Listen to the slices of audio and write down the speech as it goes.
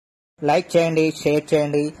Like చేయండి, share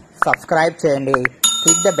చేయండి, subscribe చేయండి,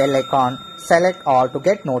 click the bell icon, select all to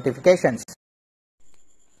get notifications.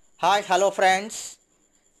 Hi, hello friends,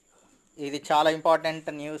 ఇది చాలా ఇంపార్టెంట్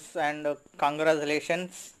న్యూస్ అండ్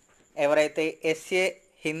కంగ్రాచులేషన్స్. ఎవరైతే SA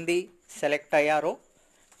Hindi select అయ్యారో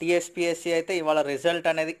టీఎస్పీఎస్సీ అయితే ఇవాళ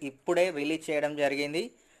రిజల్ట్ అనేది ఇప్పుడే రిలీజ్ చేయడం జరిగింది.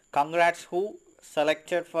 Congrats who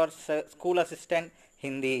selected for school assistant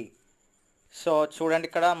Hindi. So చూడండి,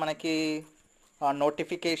 ఇక్కడ మనకి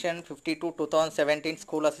notification 52/2017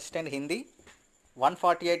 school assistant Hindi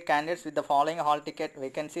 148 candidates with the following hall ticket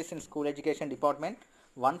vacancies in school education department.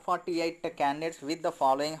 148 candidates with the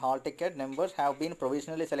following hall ticket numbers have been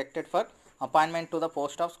provisionally selected for appointment to the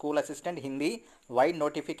post of school assistant Hindi. Wide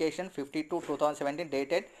notification 52/2017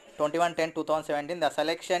 dated 21/10/2017. The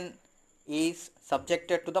selection is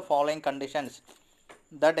subjected to the following conditions.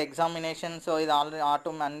 That examination, so ఇది already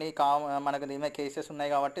అన్ని మనకు దీని మీద cases ఉన్నాయి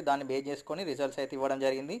కాబట్టి దాన్ని base చేసుకొని results అయితే ఇవ్వడం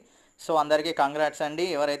జరిగింది. సో అందరికీ కంగ్రాట్స్ అండి,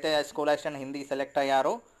 ఎవరైతే స్కూల్ అసిస్టెంట్ హిందీ సెలెక్ట్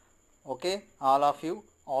అయ్యారో. Okay, all of you,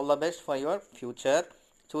 all the best for your future.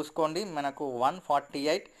 చూసుకోండి, మనకు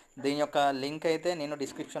 148 దీని యొక్క లింక్ అయితే నేను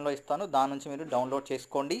డిస్క్రిప్షన్లో ఇస్తాను, దాని నుంచి మీరు డౌన్లోడ్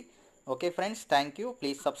చేసుకోండి. Okay friends, thank you.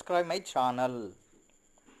 Please subscribe my channel.